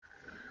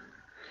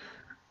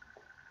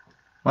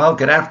Well,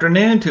 good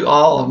afternoon to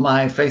all of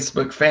my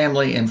Facebook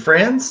family and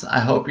friends. I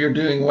hope you're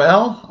doing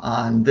well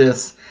on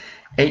this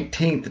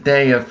 18th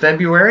day of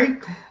February.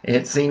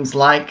 It seems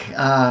like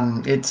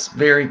it's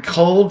very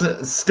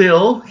cold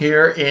still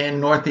here in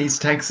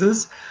Northeast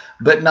Texas,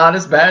 but not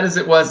as bad as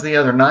it was the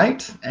other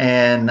night.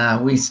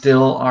 And we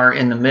still are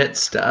in the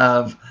midst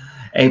of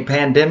a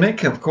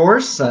pandemic, of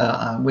course.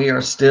 We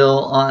are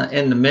still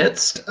in the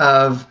midst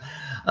of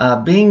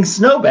being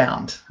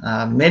snowbound.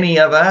 Many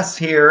of us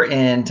here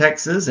in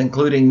Texas,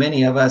 including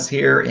many of us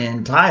here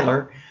in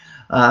Tyler,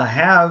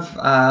 have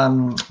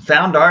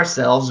found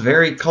ourselves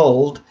very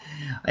cold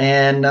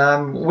and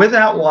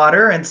without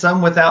water, and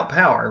some without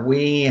power.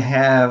 We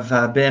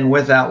have been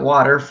without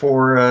water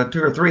for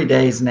 2 or 3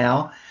 days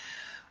now,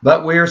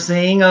 but we're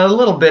seeing a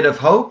little bit of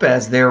hope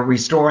as they're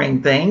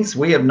restoring things.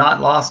 We have not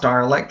lost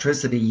our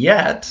electricity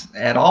yet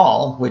at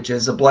all, which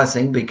is a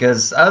blessing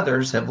because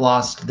others have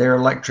lost their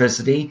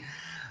electricity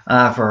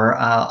for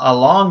a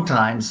long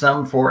time,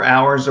 some for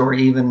hours or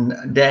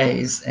even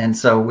days. And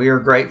so we are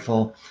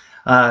grateful,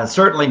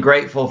 certainly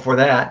grateful for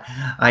that.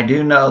 I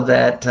do know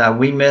that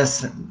we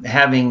miss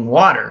having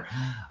water.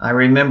 I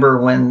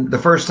remember when the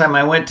first time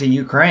I went to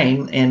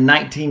Ukraine in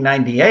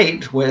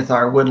 1998 with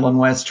our Woodland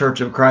West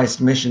Church of Christ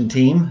mission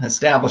team,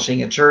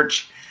 establishing a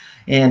church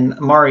in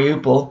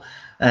Mariupol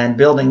and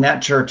building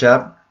that church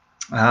up.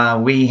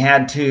 We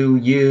had to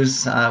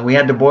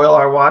boil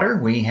our water.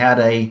 We had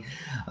a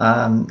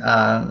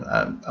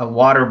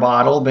water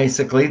bottle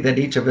basically that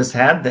each of us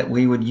had that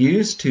we would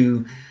use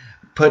to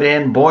put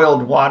in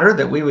boiled water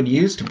that we would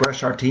use to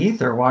brush our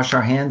teeth or wash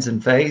our hands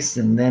and face.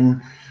 And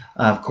then,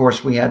 of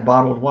course, we had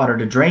bottled water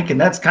to drink.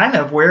 And that's kind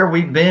of where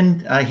we've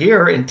been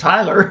here in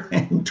Tyler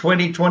in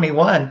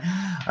 2021.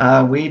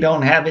 We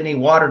don't have any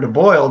water to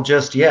boil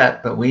just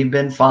yet, but we've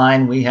been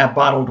fine. We have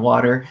bottled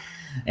water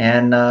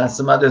and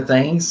some other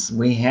things.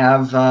 We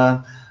have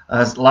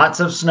lots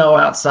of snow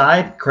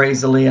outside,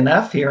 crazily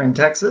enough, here in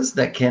Texas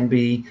that can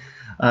be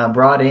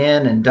brought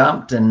in and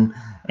dumped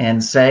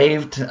and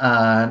saved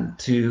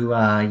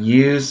to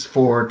use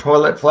for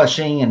toilet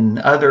flushing and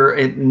other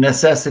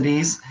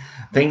necessities,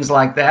 things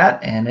like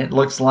that. And it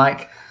looks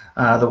like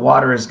the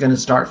water is going to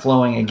start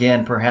flowing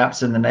again,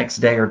 perhaps in the next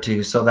day or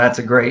two. So that's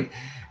a great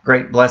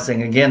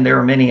blessing. Again, there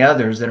are many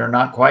others that are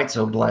not quite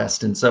so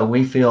blessed, and so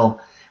we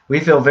feel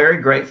very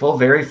grateful,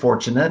 very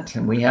fortunate,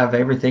 and we have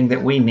everything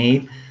that we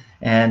need.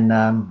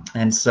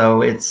 And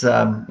so it's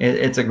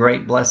a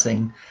great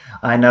blessing.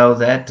 I know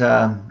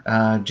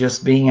that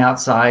just being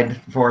outside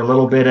for a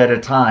little bit at a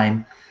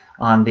time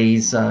on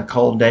these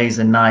cold days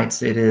and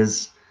nights, it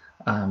is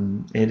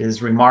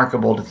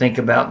remarkable to think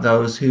about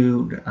those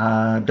who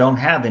don't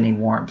have any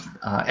warmth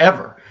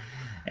ever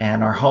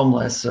and are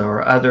homeless,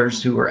 or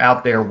others who are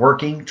out there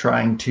working,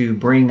 trying to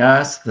bring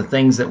us the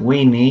things that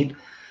we need,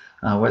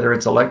 whether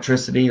it's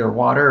electricity or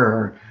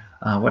water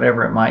or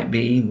whatever it might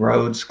be,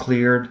 roads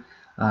cleared.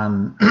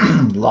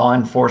 Law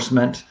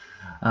enforcement,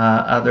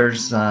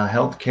 others,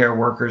 healthcare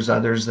workers,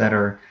 others that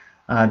are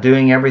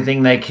doing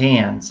everything they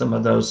can. Some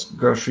of those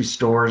grocery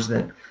stores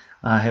that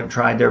have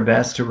tried their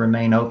best to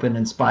remain open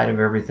in spite of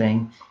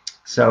everything.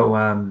 So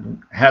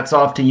hats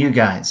off to you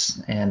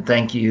guys, and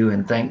thank you,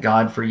 and thank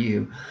God for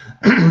you.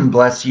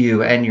 Bless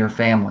you and your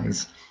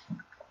families.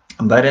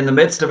 But in the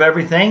midst of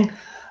everything,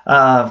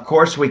 of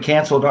course, we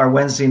canceled our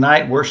Wednesday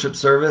night worship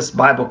service,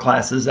 Bible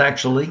classes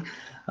actually,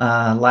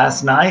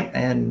 last night,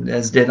 and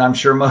as did, I'm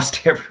sure,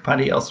 most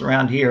everybody else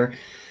around here.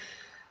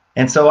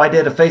 And so I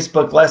did a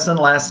Facebook lesson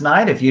last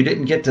night. If you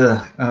didn't get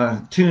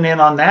to tune in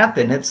on that,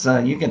 then it's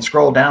you can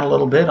scroll down a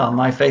little bit on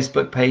my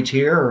Facebook page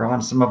here or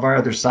on some of our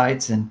other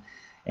sites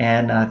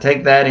and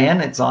take that in.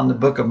 It's on the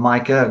book of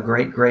Micah, a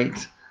great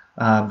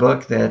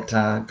book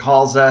that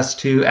calls us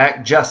to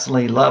act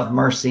justly, love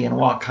mercy, and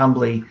walk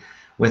humbly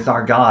with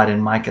our God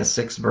in Micah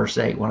 6, verse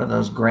 8, one of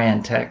those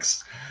grand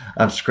texts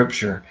of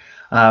Scripture.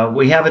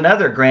 We have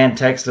another grand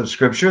text of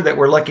Scripture that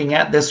we're looking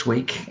at this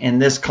week in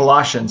this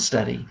Colossians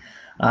study,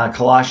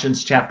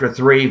 Colossians chapter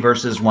 3,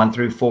 verses 1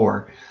 through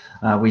 4.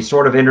 We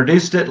sort of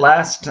introduced it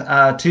last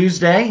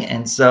Tuesday,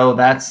 and so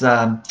that's,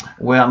 well,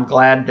 I'm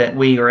glad that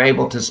we are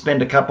able to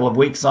spend a couple of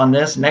weeks on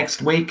this.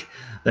 Next week,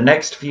 the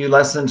next few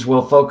lessons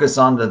will focus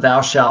on the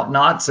thou shalt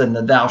nots and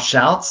the thou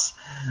shalts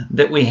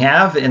that we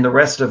have in the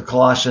rest of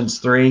Colossians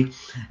 3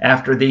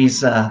 after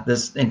this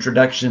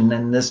introduction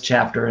in this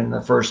chapter in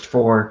the first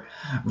 4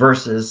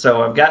 verses.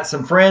 So I've got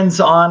some friends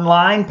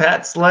online,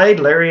 Pat Slade,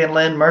 Larry and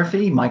Lynn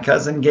Murphy, my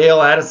cousin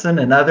Gail Addison,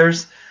 and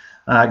others.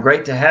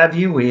 Great to have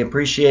you. We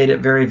appreciate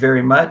it very,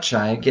 very much.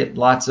 I get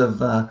lots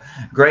of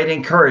great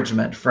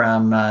encouragement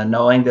from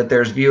knowing that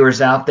there's viewers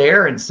out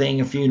there and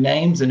seeing a few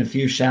names and a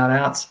few shout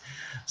outs.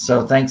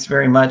 So thanks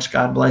very much.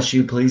 God bless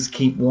you. Please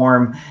keep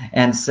warm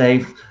and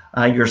safe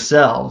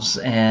yourselves,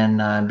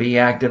 and be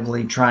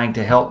actively trying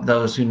to help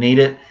those who need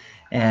it,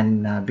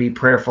 and be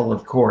prayerful,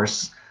 of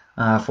course,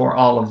 for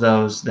all of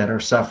those that are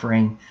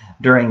suffering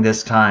during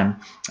this time.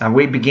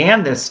 We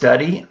began this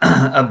study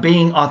of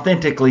being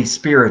authentically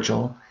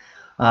spiritual,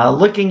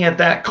 looking at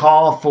that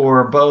call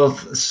for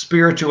both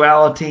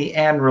spirituality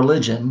and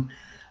religion,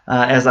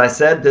 as I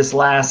said, this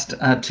last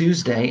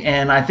Tuesday.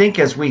 And I think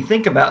as we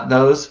think about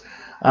those,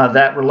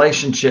 that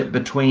relationship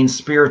between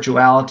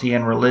spirituality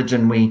and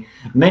religion, we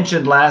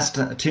mentioned last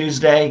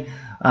Tuesday,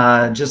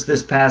 just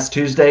this past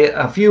Tuesday,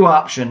 a few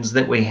options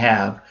that we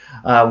have.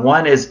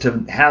 One is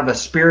to have a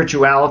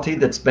spirituality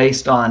that's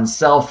based on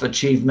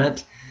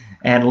self-achievement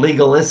and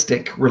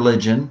legalistic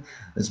religion.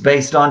 It's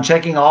based on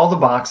checking all the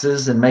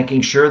boxes and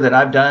making sure that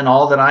I've done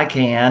all that I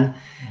can.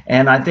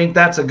 And I think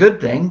that's a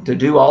good thing, to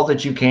do all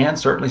that you can.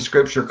 Certainly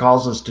Scripture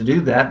calls us to do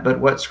that, but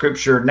what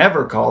Scripture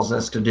never calls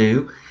us to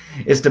do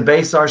is to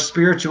base our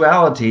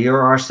spirituality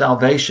or our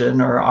salvation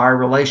or our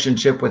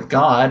relationship with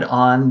God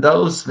on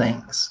those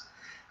things.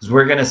 As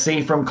we're going to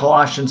see from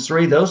Colossians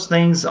 3, those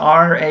things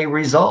are a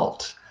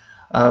result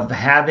of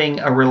having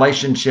a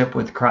relationship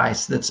with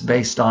Christ that's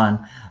based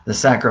on the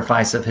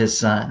sacrifice of his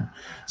Son.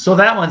 So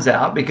that one's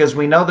out, because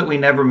we know that we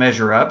never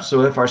measure up.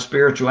 So if our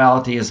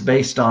spirituality is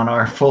based on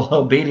our full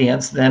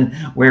obedience, then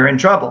we're in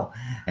trouble.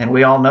 And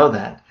we all know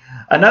that.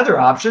 Another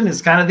option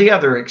is kind of the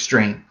other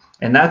extreme.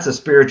 And that's a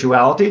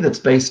spirituality that's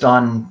based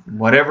on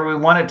whatever we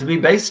want it to be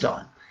based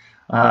on.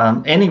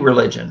 Any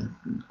religion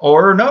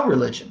or no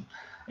religion.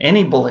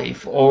 Any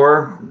belief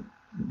or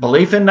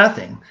belief in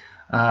nothing.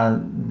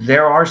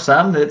 There are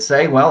some that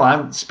say, well,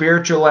 I'm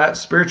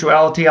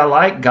spirituality I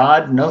like.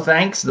 God, no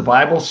thanks. The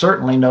Bible,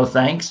 certainly no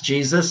thanks.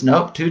 Jesus,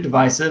 nope, too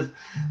divisive.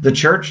 The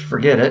church,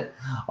 forget it.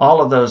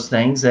 All of those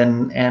things,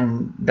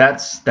 and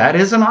that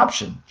is an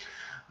option.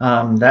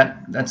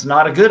 That's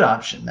not a good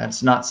option.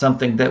 That's not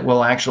something that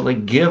will actually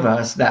give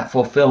us that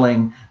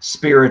fulfilling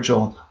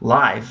spiritual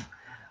life.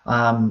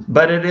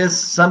 But it is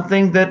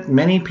something that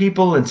many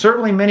people, and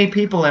certainly many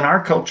people in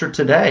our culture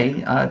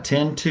today,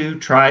 tend to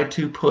try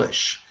to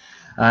push.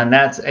 And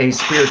that's a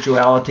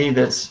spirituality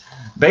that's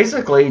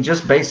basically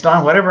just based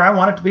on whatever I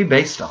want it to be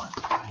based on.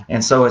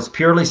 And so it's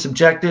purely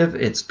subjective.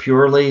 It's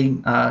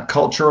purely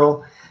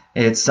cultural.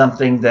 It's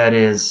something that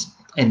is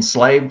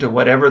enslaved to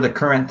whatever the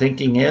current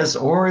thinking is,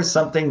 or is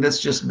something that's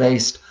just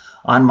based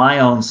on my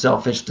own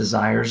selfish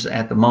desires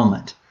at the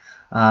moment.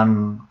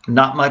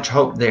 Not much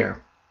hope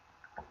there.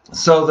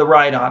 So the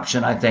right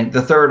option, I think,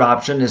 the third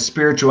option, is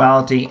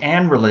spirituality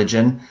and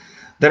religion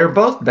that are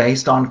both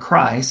based on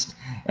Christ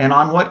and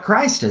on what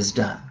Christ has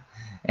done,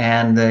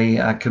 and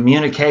the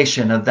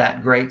communication of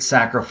that great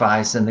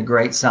sacrifice and the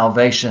great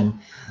salvation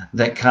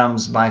that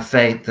comes by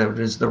faith, that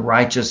is the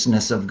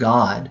righteousness of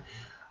God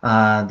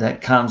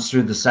that comes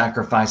through the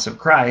sacrifice of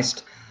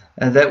Christ,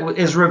 that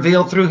is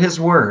revealed through his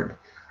word.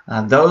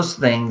 Those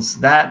things,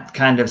 that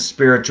kind of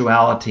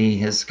spirituality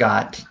has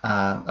got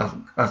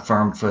a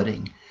firm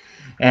footing.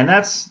 And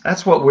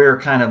that's what we're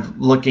kind of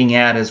looking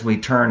at as we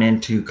turn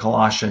into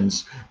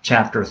Colossians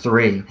chapter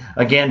 3.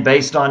 Again,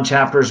 based on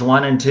chapters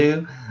 1 and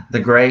 2, the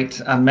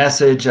great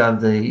message of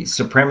the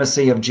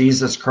supremacy of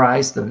Jesus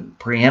Christ, the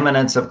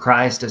preeminence of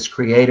Christ as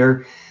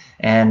creator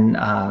and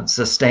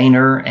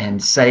sustainer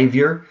and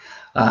savior,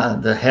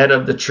 the head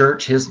of the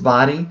church, his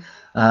body,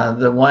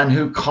 the one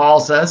who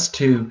calls us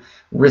to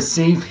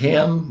receive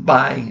him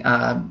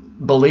by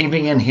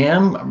believing in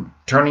him,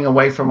 turning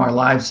away from our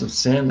lives of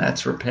sin.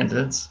 That's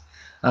repentance.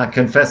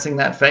 Confessing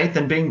that faith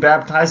and being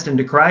baptized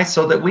into Christ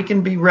so that we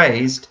can be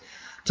raised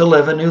to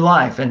live a new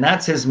life. And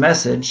that's his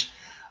message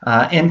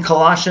in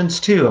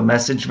Colossians 2, a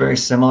message very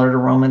similar to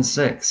Romans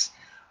 6,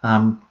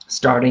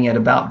 starting at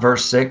about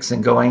verse 6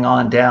 and going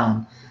on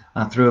down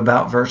through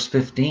about verse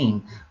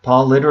 15.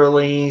 Paul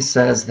literally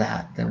says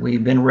that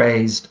we've been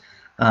raised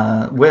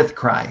with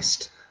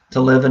Christ to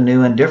live a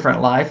new and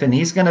different life. And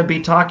he's going to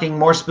be talking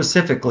more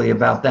specifically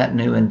about that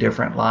new and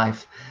different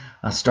life,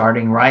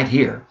 starting right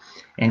here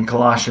in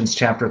Colossians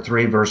chapter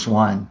 3, verse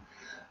 1.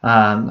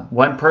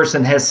 One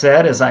person has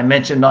said, as I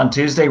mentioned on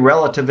Tuesday,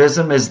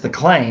 relativism is the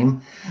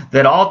claim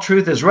that all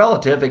truth is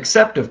relative,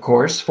 except, of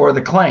course, for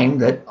the claim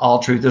that all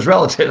truth is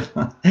relative.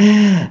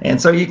 And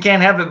so you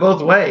can't have it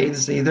both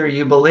ways. Either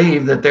you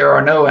believe that there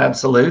are no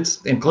absolutes,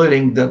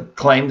 including the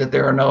claim that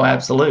there are no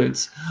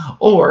absolutes,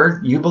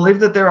 or you believe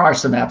that there are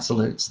some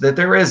absolutes, that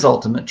there is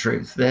ultimate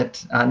truth,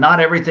 that not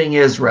everything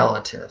is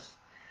relative.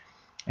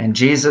 And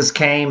Jesus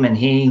came, and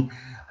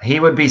he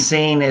would be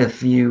seen,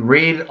 if you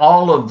read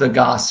all of the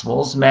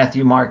Gospels,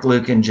 Matthew, Mark,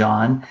 Luke, and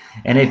John,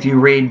 and if you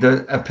read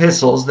the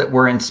epistles that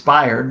were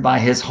inspired by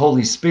his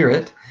Holy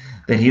Spirit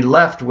that he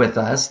left with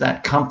us,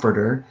 that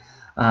comforter,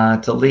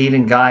 to lead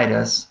and guide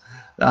us.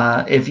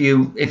 If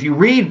you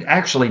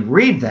actually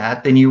read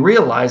that, then you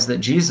realize that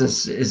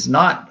Jesus is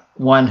not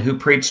one who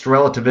preached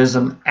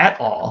relativism at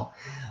all,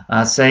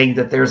 saying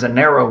that there's a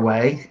narrow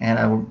way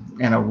and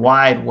a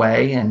wide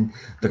way, and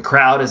the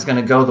crowd is going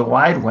to go the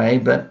wide way,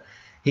 but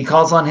he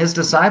calls on his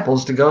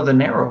disciples to go the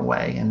narrow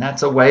way, and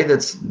that's a way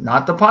that's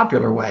not the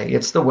popular way.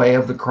 It's the way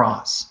of the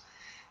cross.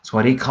 It's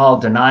what he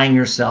called denying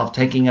yourself,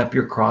 taking up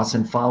your cross,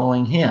 and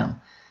following him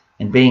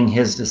and being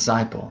his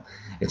disciple.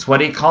 It's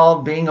what he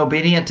called being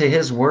obedient to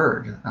his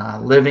word,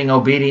 living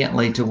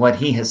obediently to what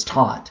he has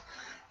taught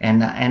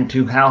and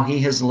to how he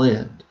has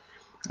lived.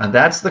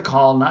 That's the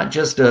call not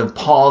just of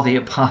Paul the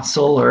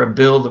apostle or of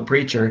Bill the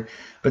preacher,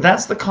 but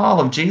that's the call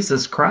of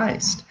Jesus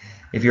Christ.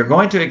 If you're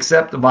going to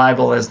accept the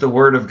Bible as the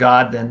Word of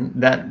God, then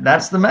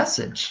that's the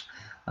message.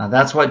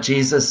 That's what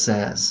Jesus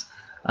says,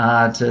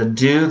 to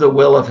do the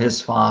will of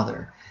his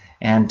Father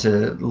and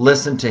to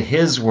listen to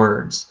his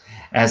words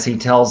as he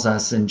tells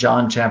us in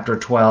John chapter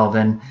 12,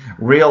 and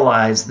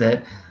realize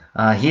that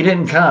he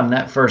didn't come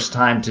that first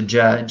time to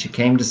judge. He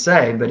came to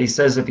save, but he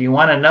says, if you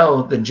want to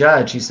know the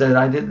judge, he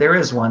said, there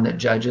is one that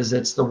judges.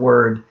 It's the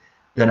word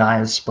that I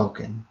have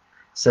spoken.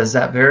 Says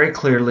that very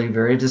clearly,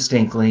 very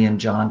distinctly in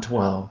John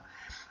 12.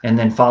 And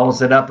then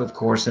follows it up, of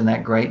course, in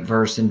that great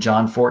verse in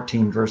John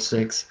 14, verse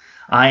 6.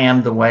 I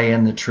am the way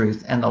and the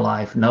truth and the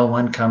life. No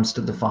one comes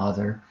to the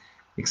Father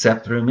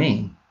except through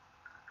me.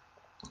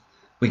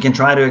 We can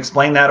try to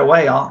explain that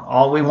away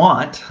all we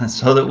want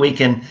so that we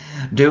can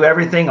do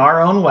everything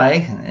our own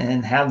way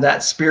and have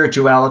that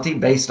spirituality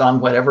based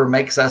on whatever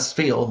makes us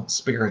feel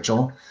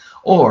spiritual.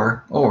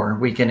 Or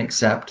we can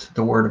accept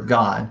the Word of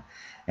God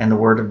and the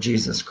Word of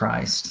Jesus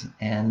Christ.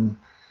 And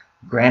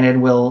granted,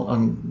 we'll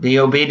be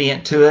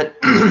obedient to it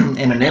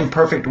in an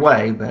imperfect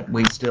way, but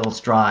we still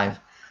strive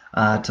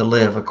to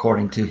live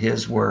according to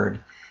his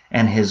word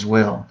and his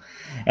will.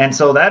 And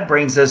so that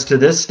brings us to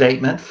this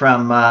statement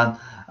from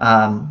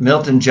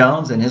Milton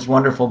Jones in his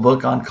wonderful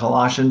book on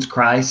Colossians,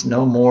 Christ,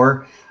 no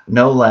more,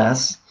 no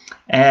less.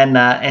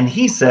 And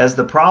he says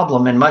the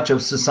problem in much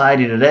of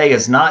society today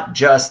is not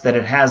just that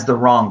it has the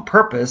wrong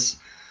purpose,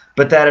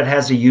 but that it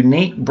has a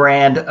unique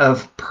brand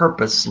of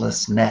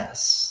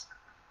purposelessness.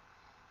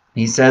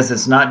 He says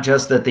it's not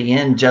just that the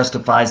end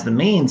justifies the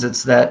means,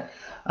 it's that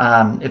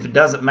if it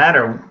doesn't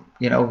matter,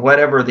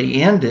 whatever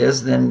the end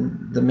is,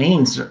 then the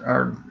means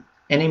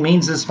any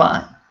means is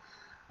fine.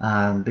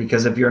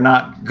 Because if you're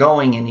not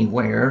going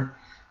anywhere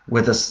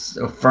with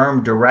a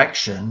firm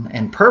direction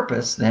and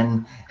purpose,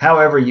 then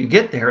however you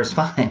get there is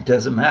fine. It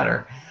doesn't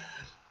matter.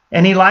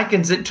 And he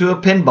likens it to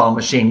a pinball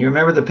machine. You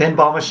remember the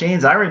pinball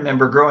machines? I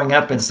remember growing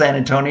up in San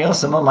Antonio.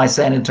 Some of my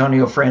San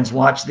Antonio friends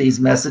watch these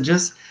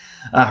messages.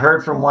 I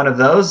heard from one of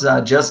those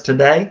just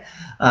today,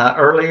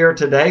 earlier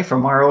today,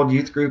 from our old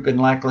youth group in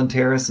Lackland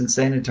Terrace in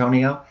San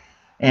Antonio.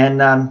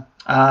 And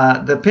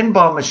the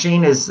pinball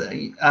machine is,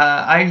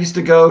 I used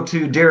to go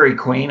to Dairy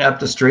Queen up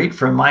the street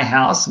from my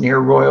house near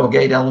Royal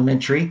Gate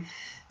Elementary,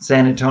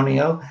 San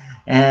Antonio,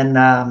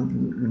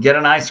 and get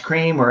an ice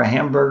cream or a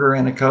hamburger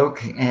and a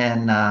Coke.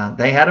 And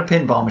they had a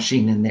pinball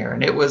machine in there,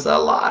 and it was a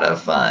lot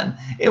of fun.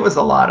 It was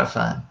a lot of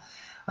fun.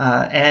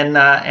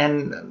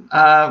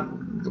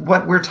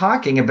 What we're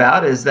talking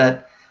about is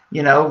that,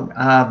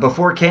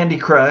 before Candy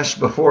Crush,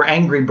 before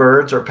Angry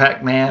Birds or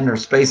Pac-Man or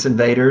Space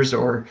Invaders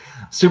or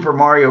Super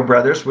Mario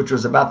Brothers, which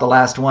was about the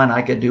last one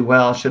I could do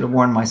well, should have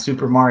worn my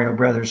Super Mario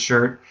Brothers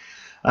shirt.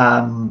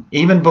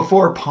 Even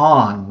before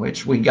Pong,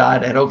 which we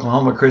got at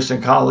Oklahoma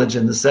Christian College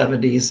in the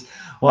 70s,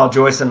 while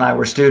Joyce and I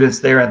were students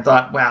there, and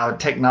thought, wow,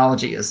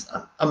 technology is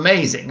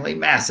amazingly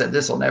massive.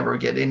 This will never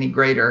get any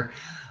greater.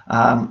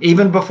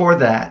 Even before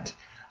that,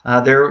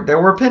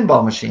 there were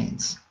pinball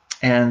machines.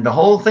 And the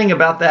whole thing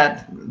about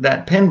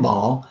that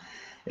pinball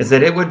is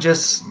that it would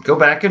just go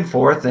back and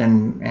forth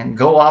and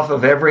go off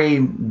of every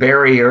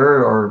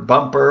barrier or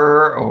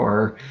bumper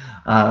or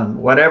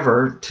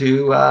whatever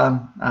to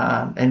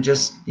and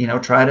just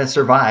try to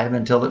survive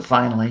until that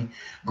finally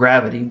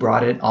gravity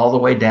brought it all the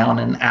way down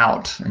and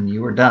out, and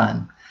you were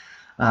done.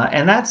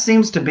 And that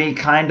seems to be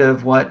kind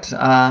of what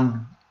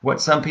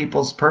some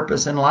people's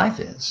purpose in life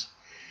is.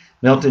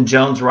 Milton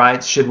Jones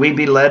writes, should we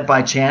be led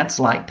by chance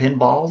like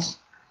pinballs?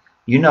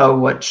 You know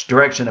which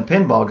direction a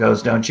pinball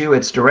goes, don't you?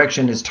 Its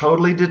direction is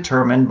totally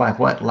determined by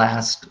what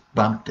last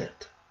bumped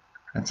it.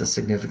 That's a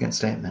significant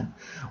statement.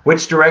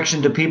 Which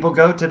direction do people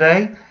go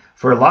today?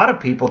 For a lot of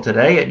people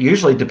today, it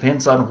usually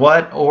depends on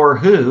what or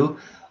who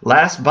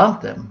last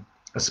bumped them.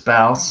 A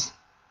spouse,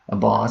 a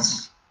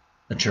boss,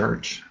 a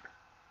church.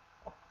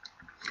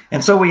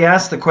 And so we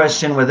ask the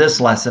question with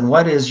this lesson,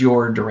 what is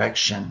your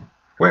direction?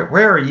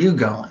 Where are you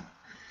going?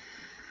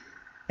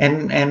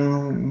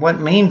 And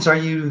what means are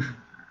you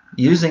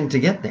using to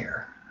get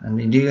there? I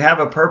mean, do you have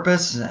a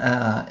purpose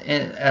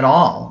at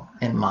all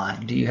in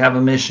mind? Do you have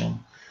a mission?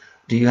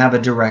 Do you have a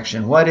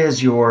direction? What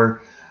is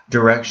your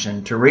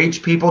direction? To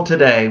reach people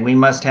today, we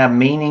must have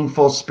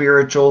meaningful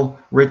spiritual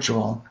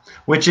ritual,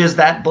 which is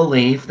that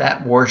belief,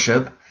 that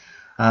worship,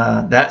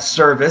 that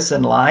service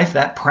in life,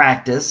 that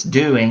practice,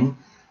 doing,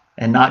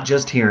 and not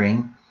just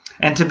hearing.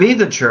 And to be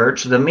the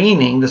church, the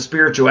meaning, the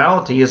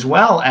spirituality, as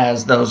well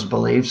as those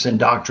beliefs and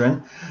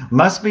doctrine,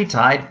 must be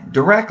tied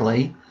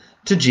directly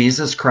to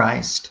Jesus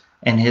Christ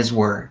and his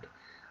word.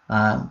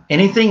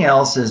 Anything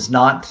else is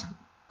not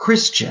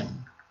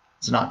Christian.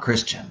 It's not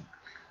Christian.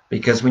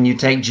 Because when you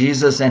take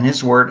Jesus and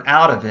his word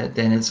out of it,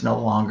 then it's no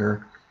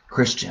longer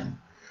Christian.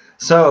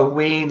 So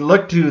we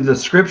look to the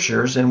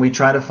scriptures and we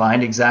try to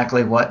find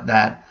exactly what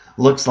that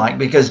looks like,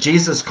 because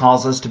Jesus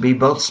calls us to be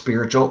both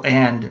spiritual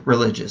and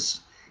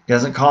religious. He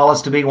doesn't call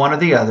us to be one or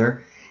the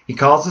other. He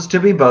calls us to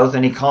be both,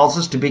 and he calls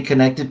us to be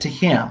connected to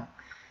him,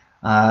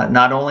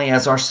 not only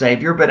as our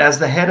Savior, but as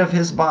the head of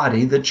his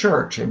body, the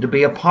church, and to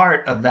be a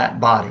part of that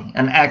body,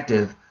 an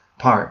active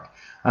part,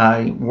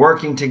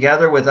 working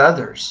together with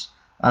others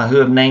who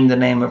have named the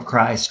name of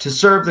Christ, to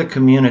serve the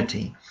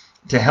community,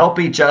 to help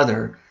each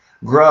other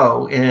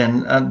grow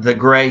in the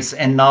grace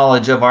and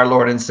knowledge of our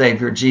Lord and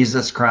Savior,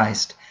 Jesus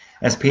Christ,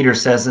 as Peter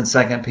says in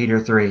 2 Peter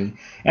 3,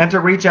 and to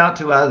reach out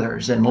to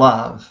others in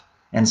love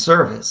and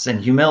service and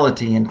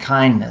humility and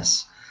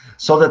kindness,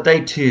 so that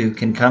they too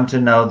can come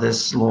to know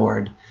this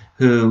Lord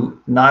who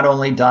not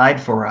only died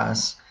for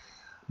us,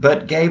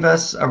 but gave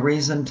us a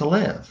reason to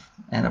live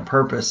and a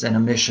purpose and a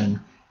mission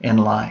in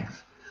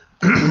life.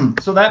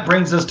 So that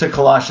brings us to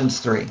Colossians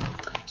 3.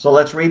 So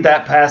let's read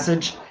that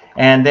passage,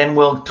 and then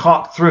we'll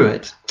talk through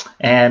it,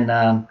 and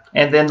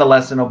then the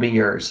lesson will be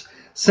yours.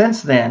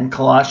 Since then,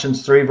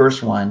 Colossians 3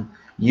 verse 1,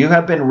 you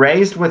have been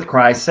raised with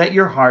Christ. Set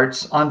your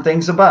hearts on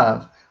things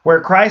above,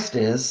 where Christ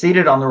is,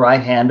 seated on the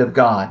right hand of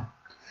God.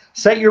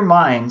 Set your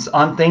minds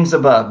on things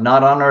above,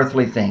 not on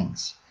earthly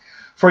things.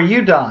 For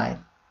you died,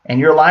 and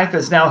your life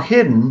is now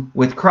hidden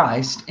with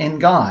Christ in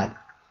God.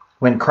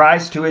 When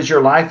Christ, who is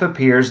your life,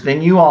 appears,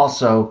 then you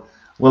also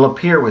will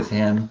appear with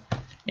him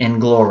in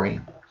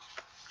glory.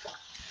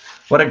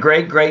 What a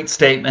great, great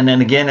statement.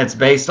 And again, it's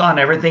based on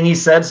everything he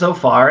said so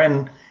far.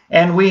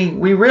 And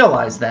we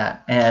realize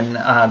that.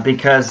 And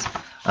because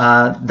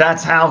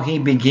that's how he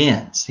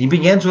begins. He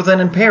begins with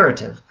an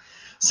imperative.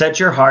 Set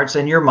your hearts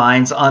and your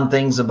minds on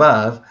things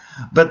above.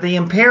 But the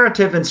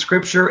imperative in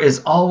Scripture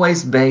is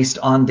always based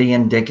on the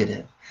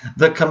indicative.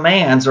 The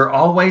commands are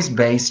always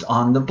based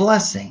on the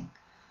blessing.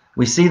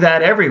 We see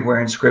that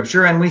everywhere in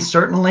Scripture, and we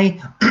certainly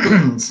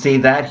see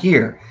that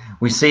here.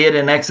 We see it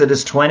in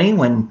Exodus 20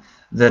 when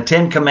the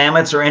 10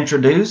 Commandments are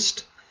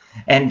introduced,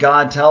 and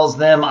God tells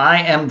them,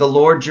 I am the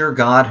Lord your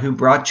God who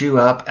brought you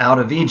up out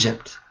of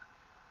Egypt.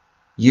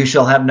 You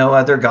shall have no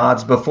other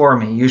gods before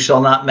me. You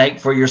shall not make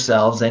for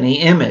yourselves any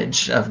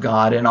image of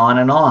God, and on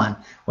and on.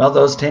 Well,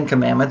 those 10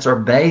 Commandments are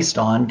based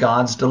on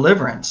God's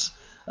deliverance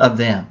of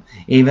them.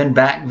 Even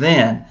back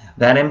then,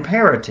 that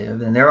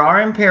imperative, and there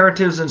are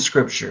imperatives in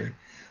Scripture,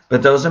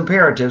 but those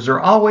imperatives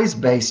are always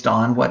based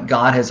on what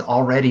God has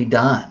already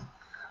done,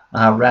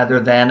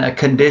 rather than a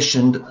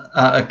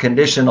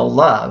conditional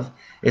love.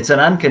 It's an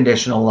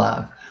unconditional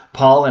love.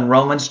 Paul in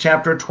Romans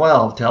chapter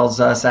 12 tells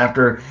us,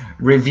 after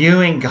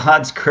reviewing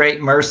God's great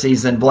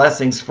mercies and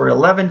blessings for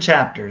 11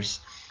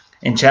 chapters,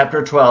 in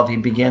chapter 12 he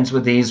begins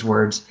with these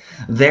words,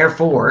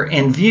 therefore,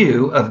 in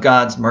view of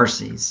God's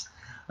mercies,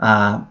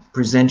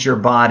 present your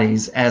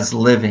bodies as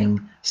living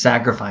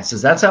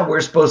sacrifices. That's how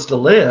we're supposed to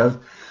live.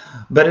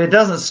 But it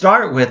doesn't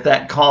start with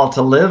that call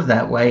to live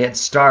that way. It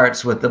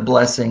starts with the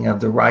blessing of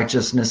the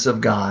righteousness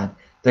of God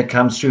that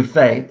comes through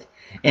faith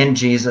in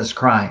Jesus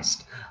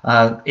Christ.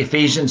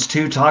 Ephesians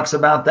 2 talks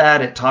about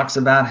that. It talks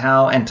about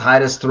how, and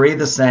Titus 3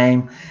 the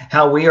same,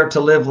 how we are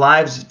to live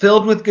lives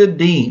filled with good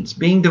deeds,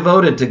 being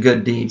devoted to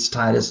good deeds,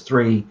 Titus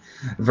 3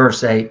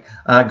 verse 8,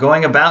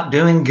 going about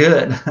doing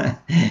good,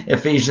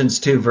 Ephesians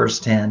 2 verse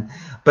 10.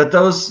 But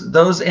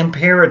those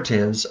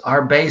imperatives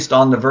are based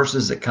on the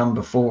verses that come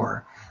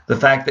before. The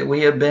fact that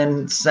we have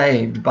been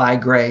saved by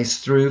grace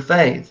through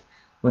faith.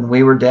 When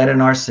we were dead in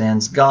our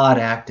sins, God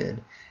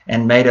acted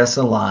and made us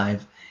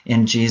alive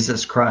in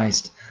Jesus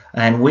Christ.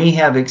 And we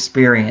have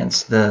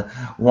experienced the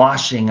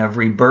washing of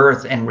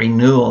rebirth and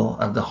renewal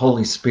of the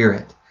Holy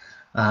Spirit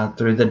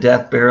through the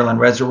death, burial, and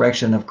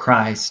resurrection of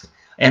Christ,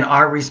 and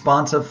our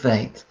response of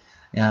faith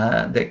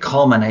that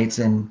culminates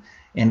in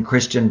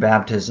Christian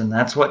baptism.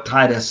 That's what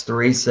Titus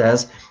 3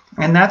 says.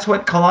 And that's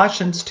what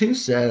Colossians 2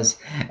 says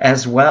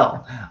as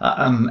well.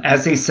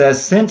 As he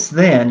says, since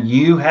then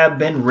you have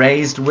been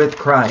raised with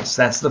Christ.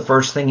 That's the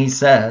first thing he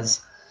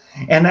says.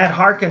 And that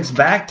harkens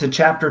back to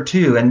chapter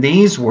 2 and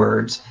these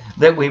words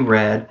that we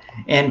read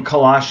in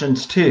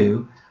Colossians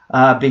 2,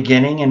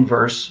 beginning in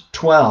verse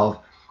 12.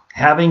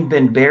 Having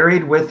been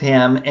buried with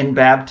him in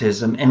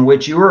baptism, in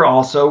which you were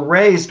also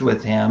raised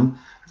with him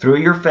through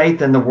your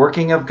faith in the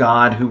working of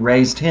God who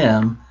raised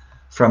him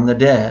from the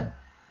dead.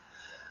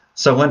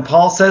 So when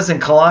Paul says in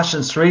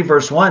Colossians 3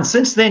 verse 1,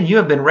 since then you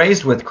have been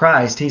raised with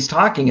Christ, he's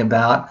talking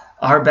about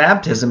our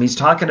baptism. He's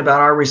talking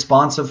about our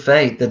response of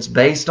faith that's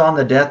based on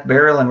the death,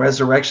 burial, and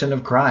resurrection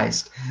of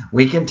Christ.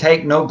 We can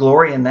take no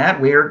glory in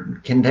that. We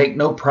can take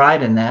no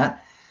pride in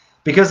that,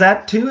 because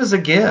that too is a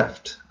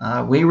gift.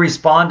 We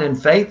respond in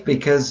faith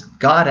because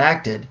God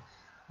acted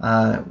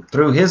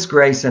through his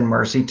grace and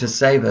mercy to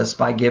save us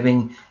by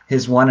giving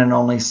his one and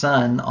only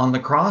Son on the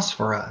cross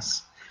for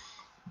us.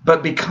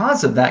 But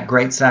because of that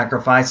great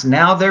sacrifice,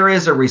 now there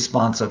is a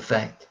response of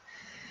faith.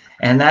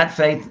 And that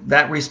faith,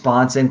 that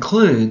response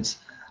includes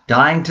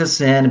dying to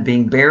sin,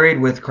 being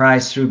buried with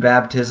Christ through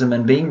baptism,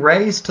 and being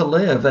raised to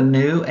live a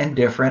new and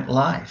different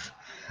life.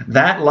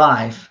 That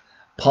life,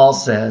 Paul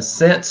says,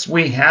 since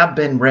we have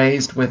been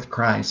raised with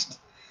Christ,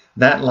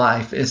 that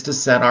life is to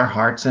set our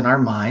hearts and our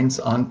minds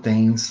on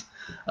things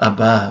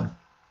above.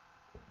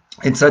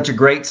 It's such a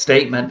great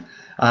statement,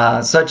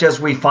 such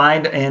as we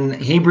find in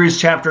Hebrews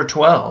chapter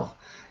 12.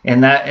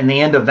 In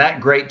the end of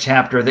that great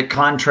chapter that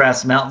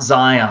contrasts Mount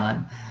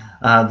Zion,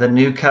 the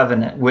new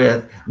covenant,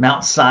 with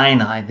Mount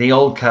Sinai, the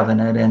old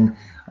covenant,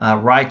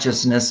 and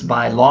righteousness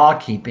by law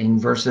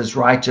keeping versus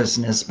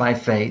righteousness by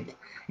faith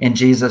in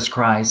Jesus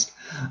Christ.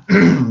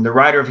 The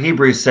writer of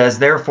Hebrews says,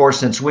 therefore,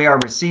 since we are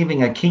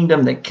receiving a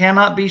kingdom that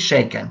cannot be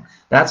shaken,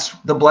 that's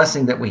the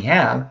blessing that we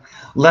have,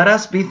 let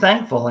us be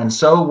thankful and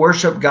so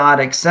worship God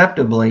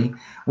acceptably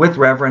with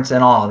reverence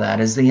and awe. That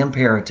is the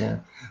imperative.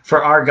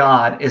 For our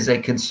God is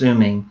a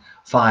consuming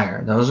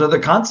fire. Those are the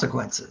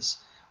consequences.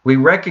 We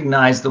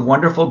recognize the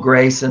wonderful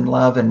grace and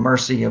love and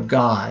mercy of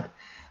God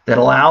that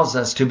allows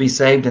us to be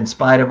saved in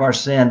spite of our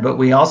sin, but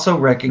we also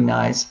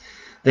recognize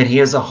that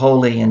he is a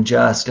holy and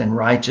just and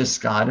righteous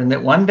God, and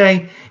that one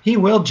day he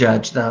will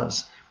judge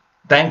those.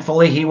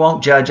 Thankfully, he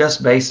won't judge us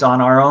based on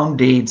our own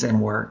deeds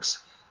and works,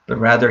 but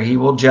rather he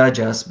will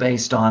judge us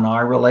based on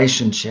our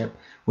relationship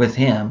with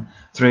him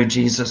through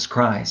Jesus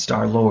Christ,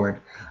 our Lord.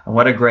 And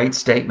what a great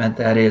statement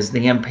that is.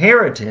 The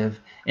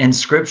imperative in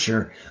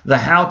Scripture, the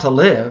how to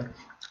live,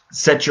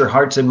 set your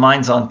hearts and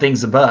minds on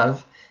things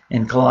above,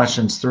 in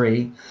Colossians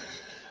 3,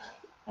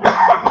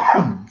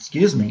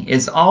 excuse me,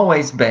 is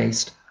always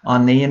based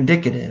on the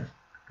indicative,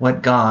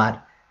 what God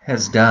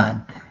has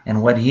done.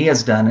 And what he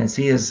has done is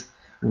he has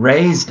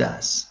raised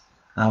us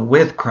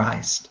with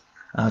Christ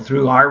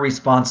through our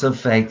response of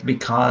faith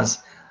because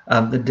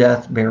of the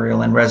death,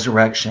 burial, and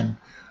resurrection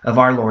of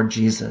our Lord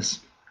Jesus.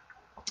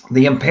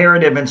 The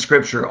imperative in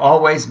Scripture,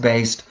 always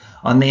based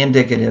on the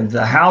indicative.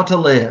 The how to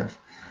live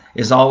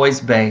is always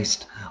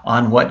based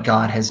on what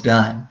God has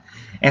done.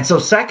 And so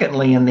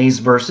secondly, in these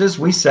verses,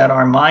 we set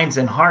our minds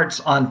and hearts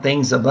on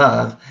things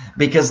above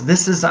because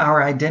this is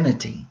our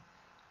identity.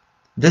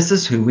 This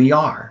is who we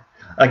are.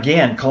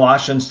 Again,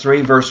 Colossians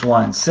 3 verse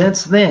 1,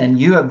 since then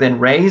you have been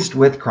raised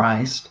with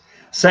Christ.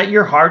 Set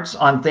your hearts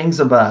on things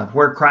above,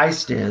 where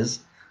Christ is,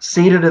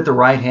 seated at the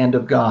right hand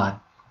of God.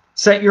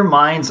 Set your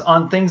minds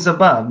on things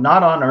above,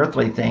 not on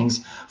earthly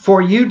things,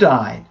 for you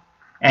died,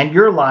 and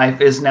your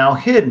life is now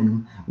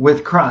hidden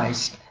with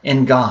Christ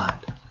in God.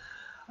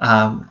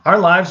 Our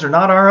lives are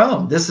not our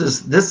own. This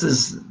is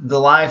the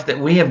life that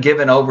we have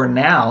given over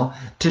now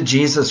to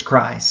Jesus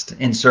Christ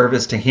in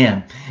service to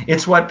him.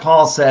 It's what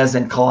Paul says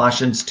in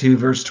Colossians 2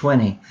 verse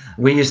 20.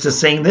 We used to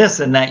sing this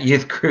in that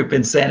youth group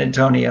in San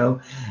Antonio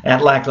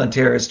at Lackland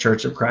Terrace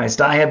Church of Christ.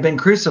 I have been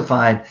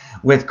crucified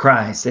with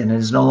Christ, and it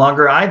is no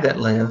longer I that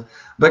live,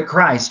 but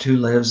Christ who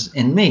lives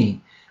in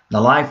me.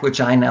 The life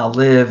which I now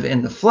live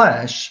in the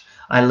flesh,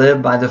 I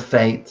live by the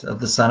faith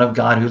of the Son of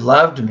God who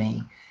loved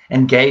me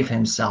and gave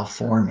himself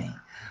for me.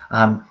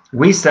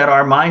 We set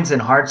our minds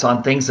and hearts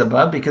on things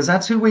above because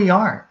that's who we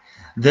are.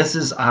 This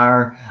is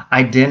our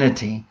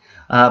identity.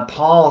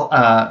 Paul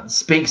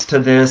speaks to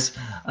this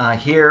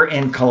here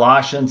in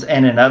Colossians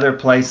and in other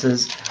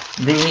places.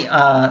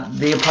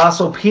 The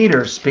Apostle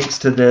Peter speaks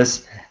to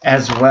this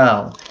as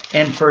well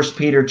in 1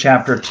 Peter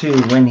chapter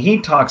 2 when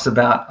he talks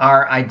about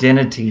our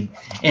identity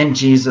in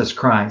Jesus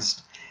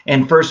Christ.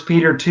 In 1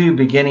 Peter 2,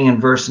 beginning in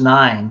verse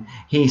 9,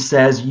 he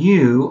says,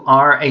 you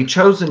are a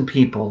chosen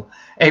people,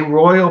 a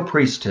royal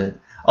priesthood,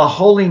 a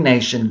holy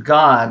nation,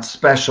 God's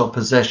special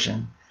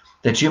possession,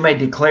 that you may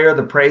declare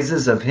the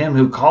praises of him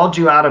who called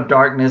you out of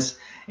darkness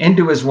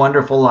into his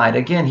wonderful light.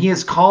 Again, he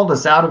has called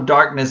us out of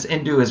darkness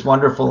into his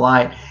wonderful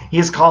light. He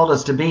has called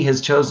us to be his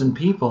chosen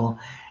people.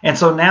 And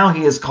so now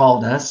he has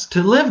called us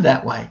to live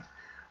that way,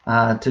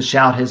 to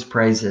shout his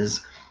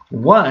praises.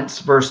 Once,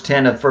 verse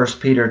 10 of 1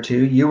 Peter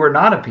 2, you were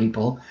not a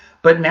people,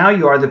 but now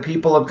you are the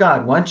people of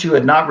God. Once you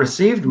had not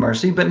received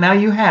mercy, but now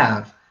you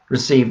have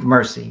received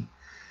mercy.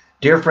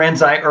 Dear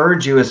friends, I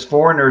urge you as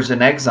foreigners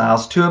and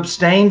exiles to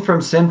abstain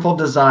from sinful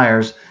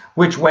desires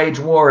which wage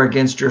war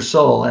against your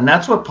soul. And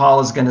that's what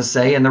Paul is going to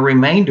say in the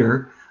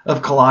remainder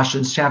of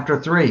Colossians chapter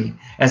 3,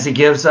 as he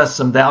gives us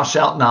some thou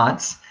shalt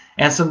nots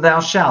and some thou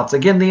shalts.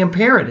 Again, the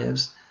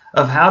imperatives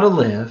of how to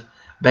live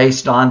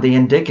based on the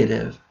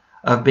indicative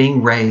of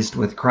being raised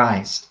with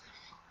Christ.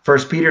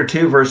 1 Peter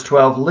 2 verse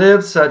 12,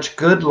 live such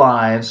good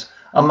lives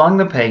among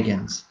the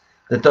pagans,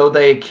 that though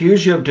they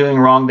accuse you of doing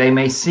wrong, they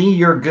may see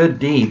your good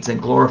deeds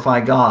and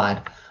glorify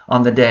God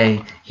on the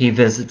day he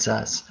visits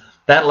us.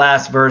 That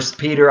last verse,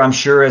 Peter, I'm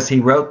sure as he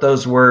wrote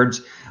those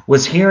words,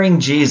 was hearing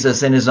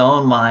Jesus in his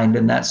own mind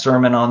in that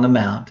Sermon on the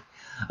Mount,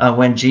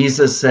 when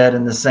Jesus said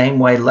in the same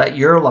way, let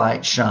your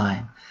light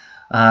shine,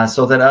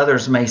 so that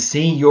others may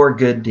see your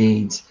good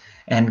deeds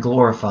and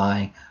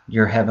glorify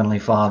your heavenly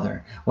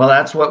Father. Well,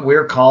 that's what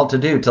we're called to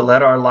do, to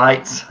let our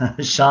lights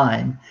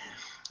shine.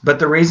 But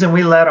the reason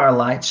we let our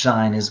lights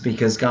shine is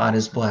because God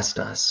has blessed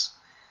us.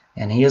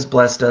 And he has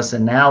blessed us,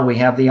 and now we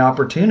have the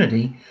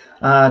opportunity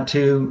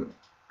to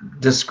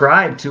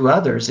describe to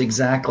others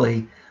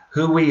exactly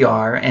who we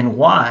are and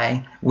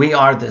why we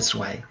are this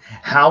way.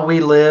 How we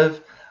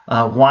live,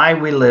 why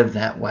we live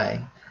that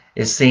way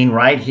is seen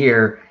right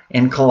here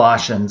in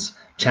Colossians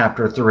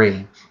chapter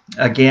 3.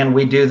 Again,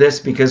 we do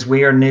this because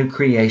we are new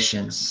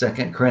creations,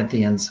 2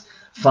 Corinthians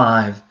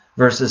 5,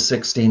 verses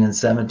 16 and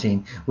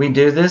 17. We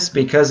do this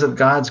because of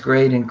God's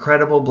great,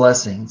 incredible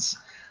blessings,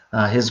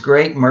 his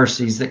great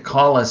mercies that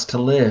call us to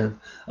live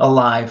a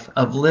life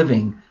of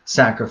living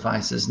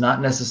sacrifices, not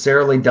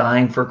necessarily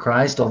dying for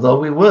Christ, although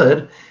we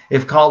would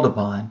if called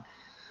upon,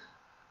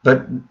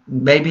 But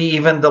maybe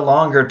even the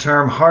longer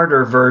term,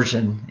 harder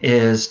version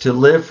is to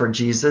live for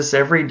Jesus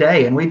every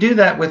day. And we do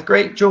that with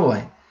great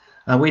joy.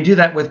 We do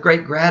that with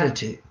great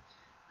gratitude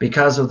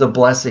because of the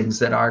blessings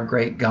that our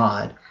great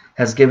God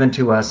has given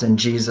to us in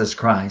Jesus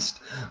Christ.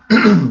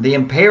 The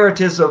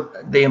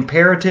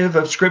imperative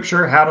of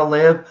Scripture, how to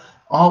live,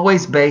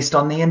 always based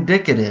on the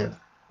indicative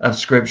of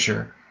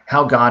Scripture,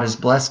 how God has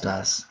blessed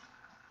us.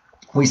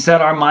 We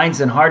set our minds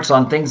and hearts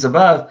on things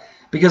above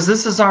because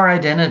this is our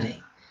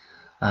identity.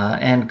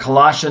 And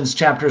Colossians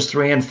chapters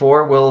 3 and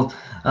 4 will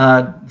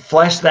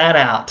flesh that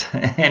out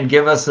and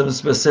give us some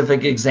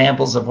specific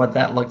examples of what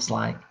that looks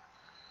like.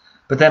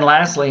 But then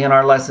lastly, in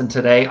our lesson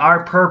today,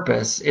 our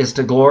purpose is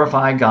to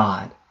glorify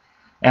God.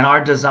 And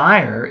our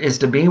desire is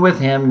to be with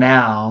Him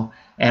now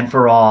and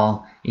for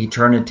all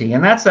eternity.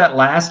 And that's that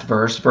last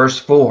verse, verse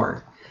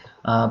 4.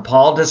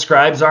 Paul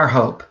describes our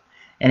hope.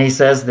 And he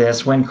says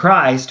this, when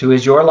Christ, who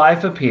is your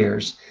life,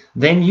 appears,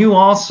 then you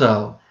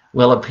also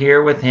will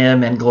appear with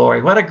Him in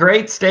glory. What a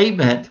great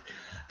statement.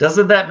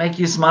 Doesn't that make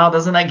you smile?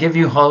 Doesn't that give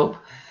you hope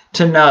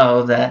to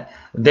know that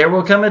there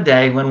will come a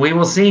day when we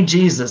will see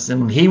Jesus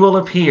and He will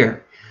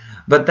appear?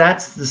 But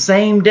that's the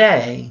same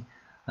day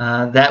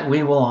that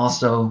we will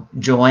also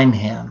join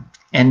Him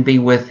and be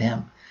with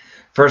Him.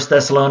 1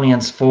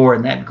 Thessalonians 4,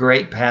 in that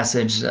great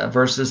passage,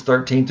 verses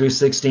 13 through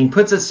 16,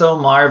 puts it so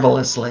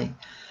marvelously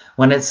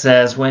when it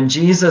says, when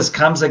Jesus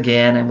comes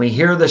again and we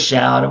hear the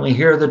shout and we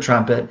hear the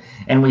trumpet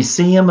and we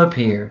see Him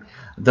appear,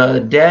 the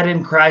dead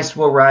in Christ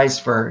will rise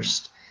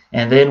first.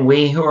 And then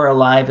we who are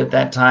alive at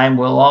that time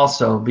will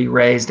also be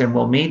raised and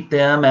will meet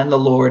them and the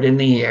Lord in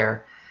the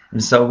air.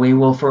 And so we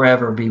will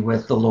forever be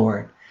with the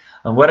Lord.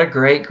 What a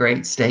great,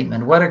 great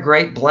statement. What a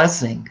great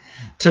blessing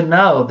to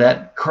know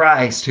that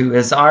Christ, who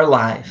is our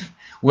life,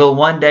 will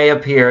one day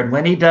appear. And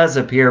when He does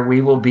appear,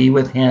 we will be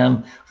with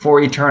Him for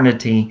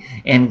eternity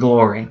in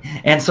glory.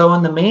 And so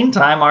in the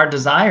meantime, our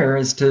desire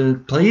is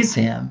to please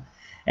Him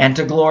and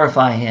to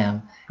glorify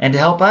Him and to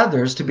help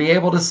others to be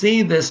able to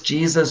see this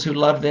Jesus who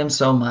loved them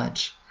so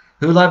much,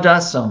 who loved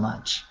us so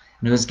much,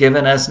 and who has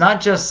given us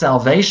not just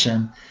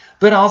salvation,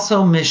 but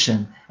also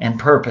mission and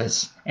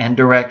purpose and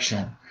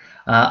direction.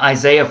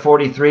 Isaiah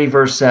 43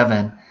 verse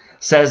 7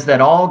 says that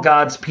all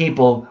God's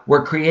people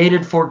were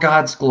created for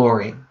God's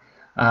glory.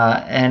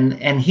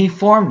 And He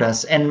formed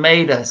us and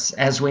made us,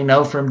 as we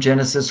know from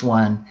Genesis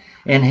 1,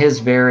 in His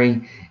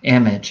very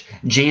image.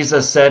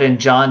 Jesus said in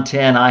John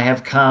 10, I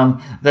have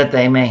come that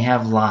they may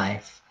have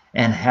life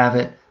and have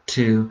it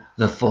to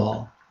the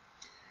full.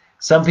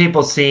 Some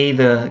people see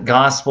the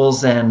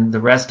Gospels and the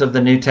rest of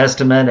the New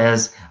Testament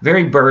as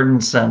very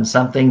burdensome,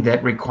 something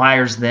that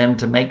requires them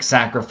to make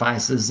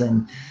sacrifices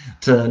and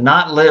to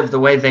not live the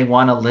way they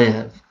want to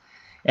live.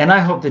 And I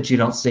hope that you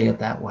don't see it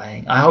that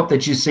way. I hope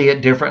that you see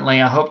it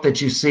differently. I hope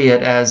that you see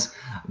it as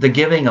the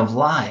giving of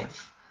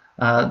life,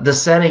 the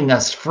setting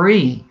us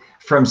free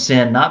from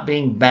sin, not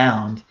being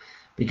bound.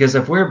 Because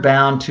if we're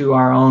bound to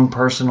our own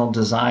personal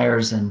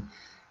desires and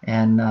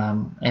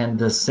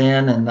the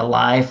sin and the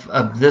life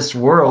of this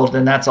world,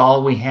 then that's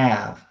all we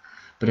have.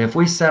 But if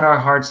we set our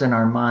hearts and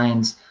our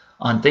minds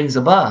on things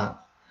above,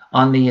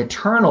 on the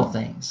eternal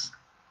things,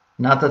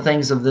 not the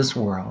things of this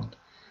world,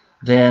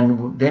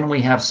 then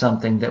we have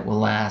something that will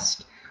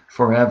last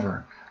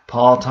forever.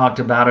 Paul talked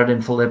about it in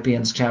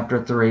Philippians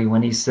chapter 3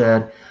 when he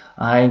said,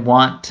 I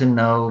want to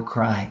know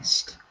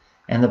Christ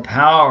and the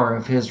power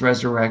of His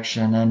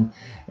resurrection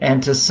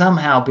and to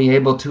somehow be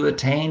able to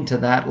attain to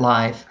that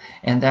life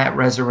and that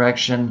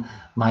resurrection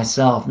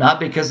myself, not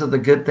because of the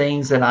good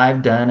things that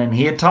I've done, and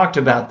he had talked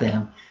about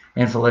them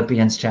in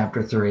Philippians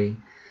chapter 3,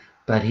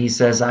 but he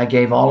says, I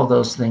gave all of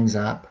those things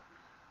up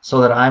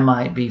so that I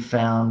might be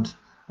found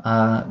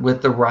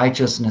with the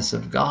righteousness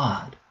of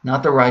God,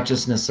 not the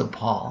righteousness of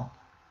Paul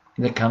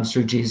that comes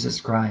through Jesus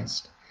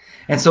Christ.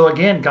 And so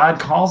again, God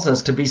calls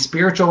us to be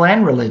spiritual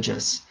and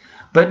religious,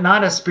 but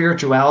not a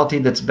spirituality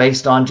that's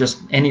based on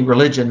just any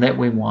religion that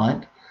we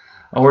want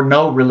or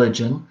no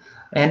religion,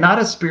 and not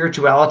a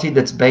spirituality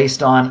that's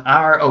based on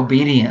our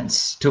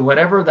obedience to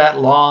whatever that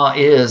law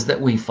is that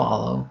we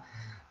follow,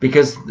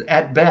 because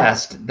at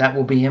best that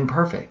will be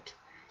imperfect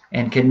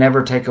and can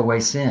never take away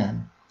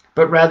sin,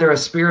 but rather a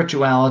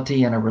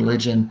spirituality and a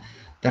religion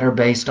that are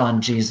based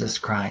on Jesus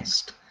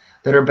Christ,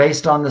 that are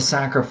based on the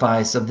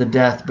sacrifice of the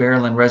death,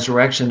 burial, and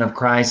resurrection of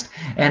Christ,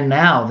 and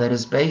now that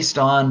is based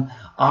on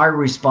our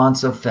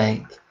response of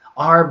faith,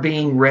 our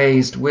being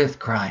raised with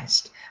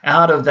Christ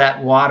out of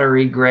that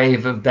watery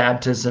grave of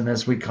baptism,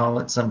 as we call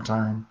it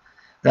sometime,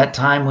 that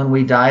time when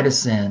we die to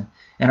sin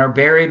and are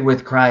buried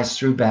with Christ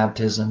through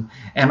baptism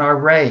and are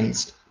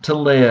raised to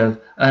live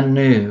a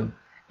new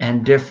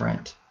and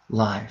different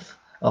life,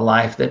 a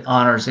life that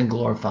honors and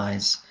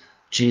glorifies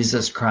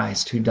Jesus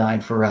Christ who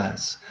died for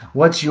us.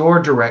 What's your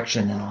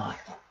direction in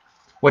life?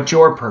 What's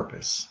your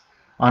purpose?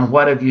 On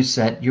what have you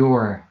set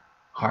your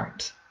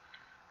heart?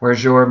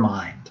 Where's your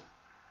mind?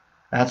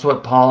 That's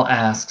what Paul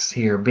asks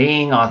here.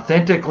 Being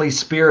authentically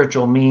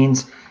spiritual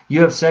means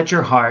you have set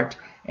your heart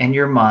and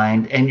your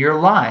mind and your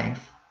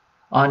life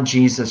on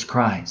Jesus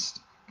Christ.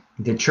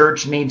 The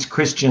church needs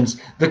Christians.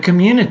 The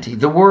community,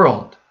 the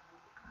world,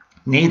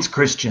 needs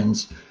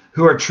Christians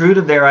who are true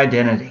to their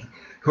identity,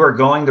 who are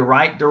going the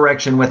right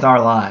direction with our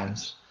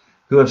lives,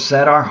 who have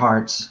set our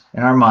hearts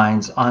and our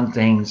minds on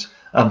things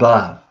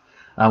above.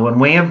 When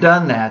we have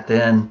done that,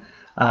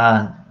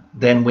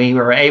 then we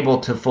are able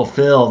to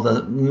fulfill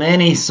the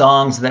many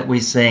songs that we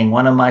sing.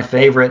 One of my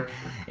favorite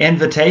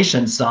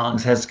invitation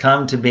songs has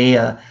come to be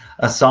a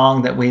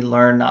song that we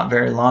learned not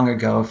very long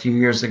ago, a few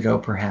years ago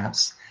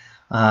perhaps,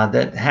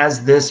 that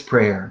has this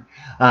prayer: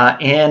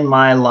 in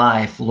my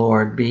life,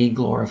 Lord, be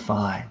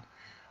glorified.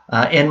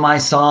 In my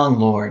song,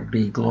 Lord,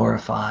 be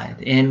glorified.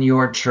 In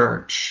your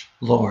church,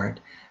 Lord,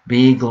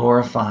 be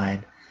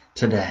glorified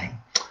today.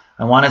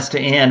 I want us to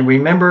end.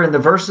 Remember, in the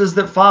verses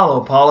that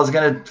follow, Paul is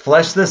going to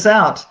flesh this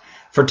out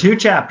for 2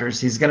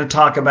 chapters. He's going to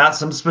talk about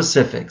some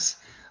specifics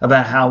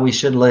about how we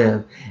should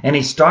live. And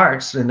he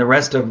starts in the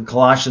rest of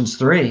Colossians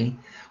 3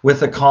 with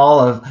the call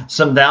of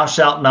some thou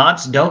shalt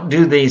nots, don't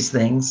do these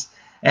things,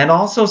 and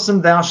also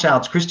some thou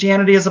shalts.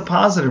 Christianity is a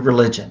positive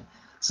religion.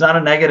 It's not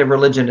a negative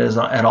religion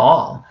at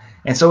all.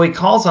 And so he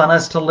calls on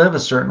us to live a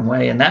certain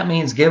way, and that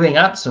means giving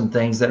up some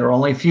things that are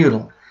only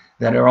futile,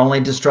 that are only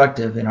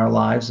destructive in our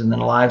lives and in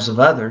the lives of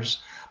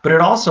others. But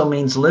it also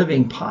means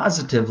living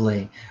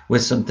positively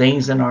with some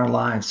things in our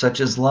lives, such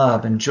as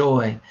love and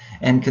joy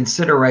and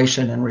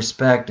consideration and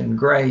respect and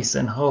grace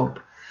and hope.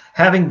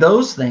 Having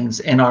those things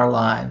in our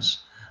lives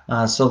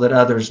so that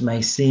others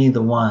may see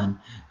the one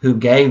who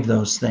gave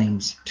those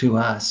things to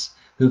us,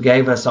 who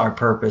gave us our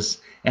purpose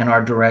and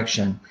our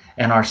direction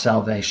and our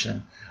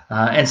salvation.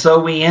 And so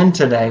we end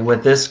today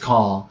with this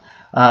call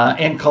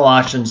in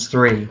Colossians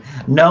 3,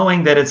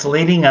 knowing that it's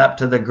leading up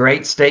to the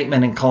great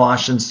statement in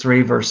Colossians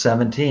 3, verse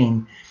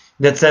 17,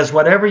 that says,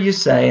 whatever you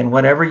say and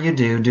whatever you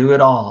do, do it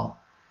all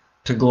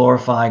to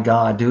glorify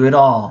God. Do it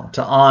all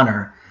to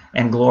honor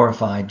and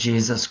glorify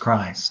Jesus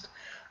Christ.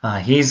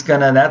 That's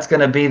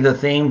going to be the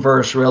theme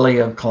verse, really,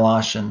 of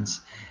Colossians.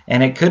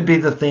 And it could be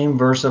the theme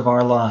verse of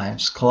our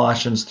lives,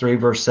 Colossians 3,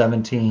 verse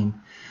 17.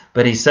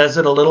 But he says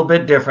it a little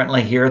bit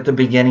differently here at the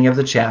beginning of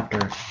the chapter.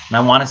 And I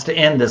want us to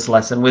end this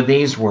lesson with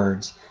these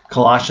words,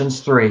 Colossians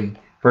 3,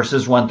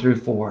 verses 1 through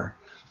 4.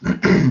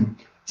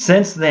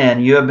 Since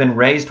then you have been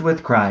raised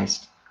with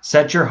Christ.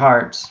 Set your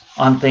hearts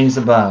on things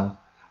above,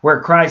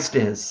 where Christ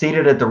is,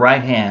 seated at the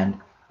right hand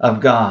of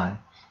God.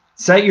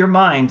 Set your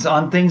minds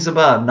on things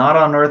above, not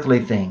on earthly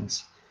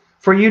things.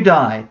 For you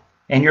died,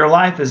 and your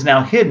life is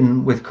now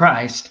hidden with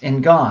Christ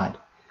in God.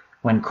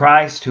 When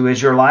Christ, who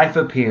is your life,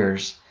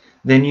 appears,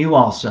 then you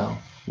also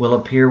will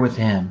appear with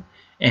him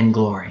in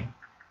glory.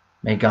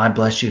 May God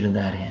bless you to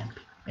that end.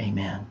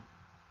 Amen.